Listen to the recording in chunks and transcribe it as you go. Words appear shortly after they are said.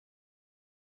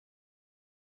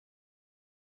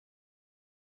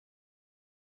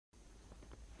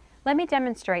Let me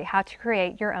demonstrate how to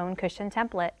create your own cushion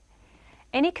template.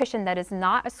 Any cushion that is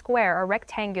not a square or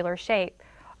rectangular shape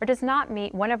or does not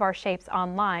meet one of our shapes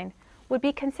online would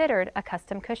be considered a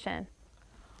custom cushion.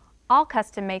 All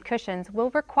custom-made cushions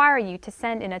will require you to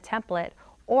send in a template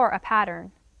or a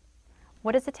pattern.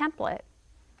 What is a template?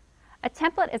 A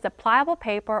template is a pliable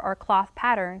paper or cloth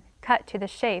pattern cut to the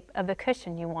shape of the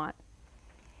cushion you want.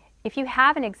 If you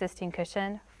have an existing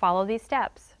cushion, follow these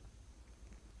steps.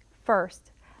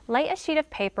 First, lay a sheet of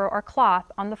paper or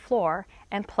cloth on the floor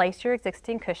and place your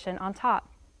existing cushion on top.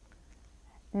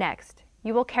 Next,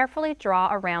 you will carefully draw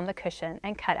around the cushion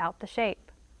and cut out the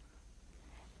shape.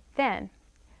 Then,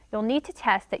 you'll need to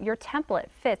test that your template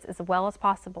fits as well as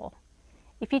possible.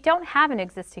 If you don't have an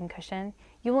existing cushion,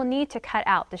 you will need to cut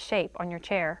out the shape on your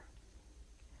chair.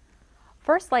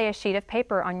 First, lay a sheet of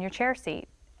paper on your chair seat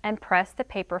and press the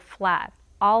paper flat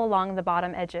all along the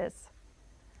bottom edges.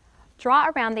 Draw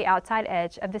around the outside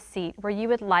edge of the seat where you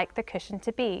would like the cushion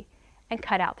to be and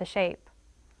cut out the shape.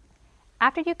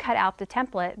 After you cut out the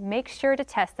template, make sure to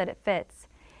test that it fits.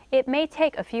 It may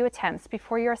take a few attempts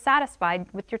before you are satisfied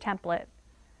with your template.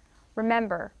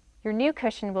 Remember, your new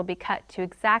cushion will be cut to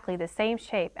exactly the same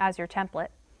shape as your template,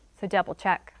 so double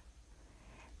check.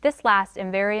 This last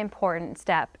and very important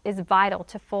step is vital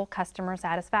to full customer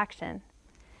satisfaction.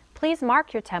 Please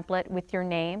mark your template with your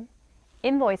name,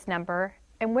 invoice number,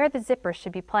 and where the zipper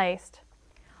should be placed.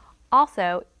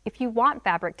 Also, if you want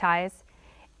fabric ties,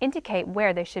 indicate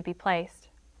where they should be placed.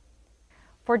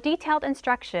 For detailed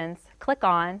instructions, click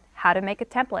on How to Make a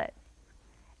Template.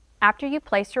 After you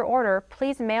place your order,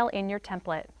 please mail in your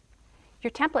template.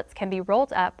 Your templates can be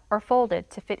rolled up or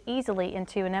folded to fit easily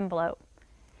into an envelope.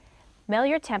 Mail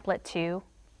your template to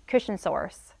Cushion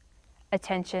Source.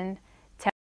 Attention,